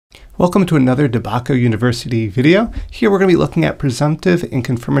Welcome to another Duquenois University video. Here we're going to be looking at presumptive and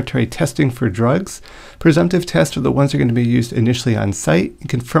confirmatory testing for drugs. Presumptive tests are the ones that are going to be used initially on site, and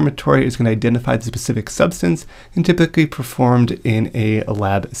confirmatory is going to identify the specific substance and typically performed in a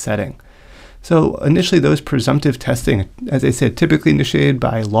lab setting. So initially those presumptive testing, as I said, typically initiated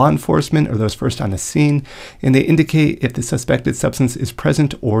by law enforcement or those first on the scene, and they indicate if the suspected substance is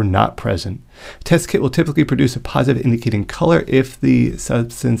present or not present. A test kit will typically produce a positive indicating color if the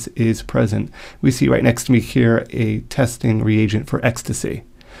substance is present. We see right next to me here a testing reagent for ecstasy.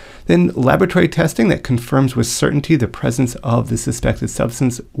 Then laboratory testing that confirms with certainty the presence of the suspected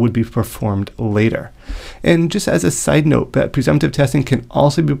substance would be performed later. And just as a side note, that presumptive testing can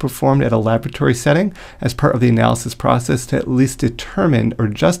also be performed at a laboratory setting as part of the analysis process to at least determine or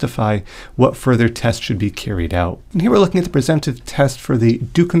justify what further tests should be carried out. And here we're looking at the presumptive test for the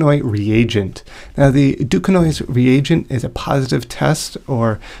Duquenois reagent. Now the Duquenois reagent is a positive test,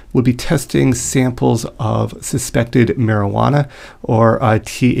 or would be testing samples of suspected marijuana or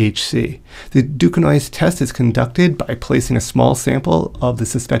THC. The Duquenois test is conducted by placing a small sample of the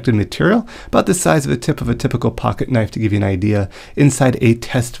suspected material, about the size of the tip of a typical pocket knife to give you an idea, inside a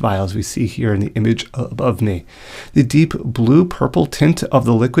test vial, as we see here in the image above me. The deep blue-purple tint of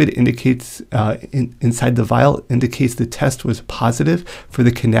the liquid indicates inside the vial indicates the test was positive for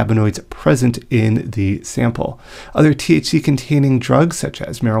the cannabinoids present in the sample. Other THC-containing drugs such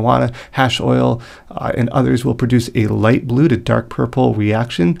as marijuana, hash oil, and others will produce a light blue to dark purple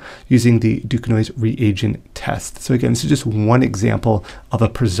reaction using the Duquenois reagent test. So again, this is just one example of a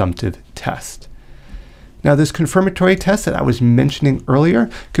presumptive test. Now this confirmatory test that I was mentioning earlier,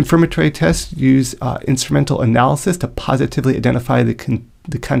 confirmatory tests use instrumental analysis to positively identify the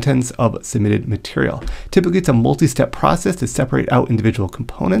contents of submitted material. Typically, it's a multi-step process to separate out individual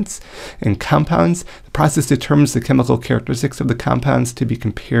components and compounds. The process determines the chemical characteristics of the compounds to be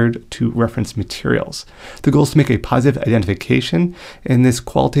compared to reference materials. The goal is to make a positive identification, and this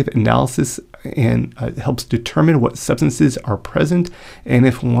qualitative analysis helps determine what substances are present and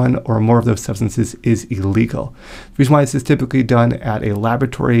if one or more of those substances is illegal. The reason why this is typically done at a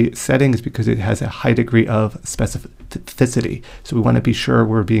laboratory setting is because it has a high degree of specificity. So we want to be sure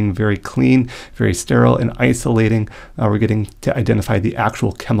we're being very clean, very sterile, and isolating. We're getting to identify the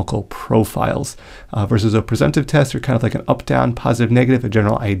actual chemical profiles versus a presumptive test, or kind of like an up-down, positive, negative, a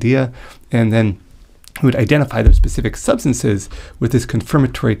general idea, and then we would identify those specific substances with this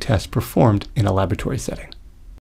confirmatory test performed in a laboratory setting.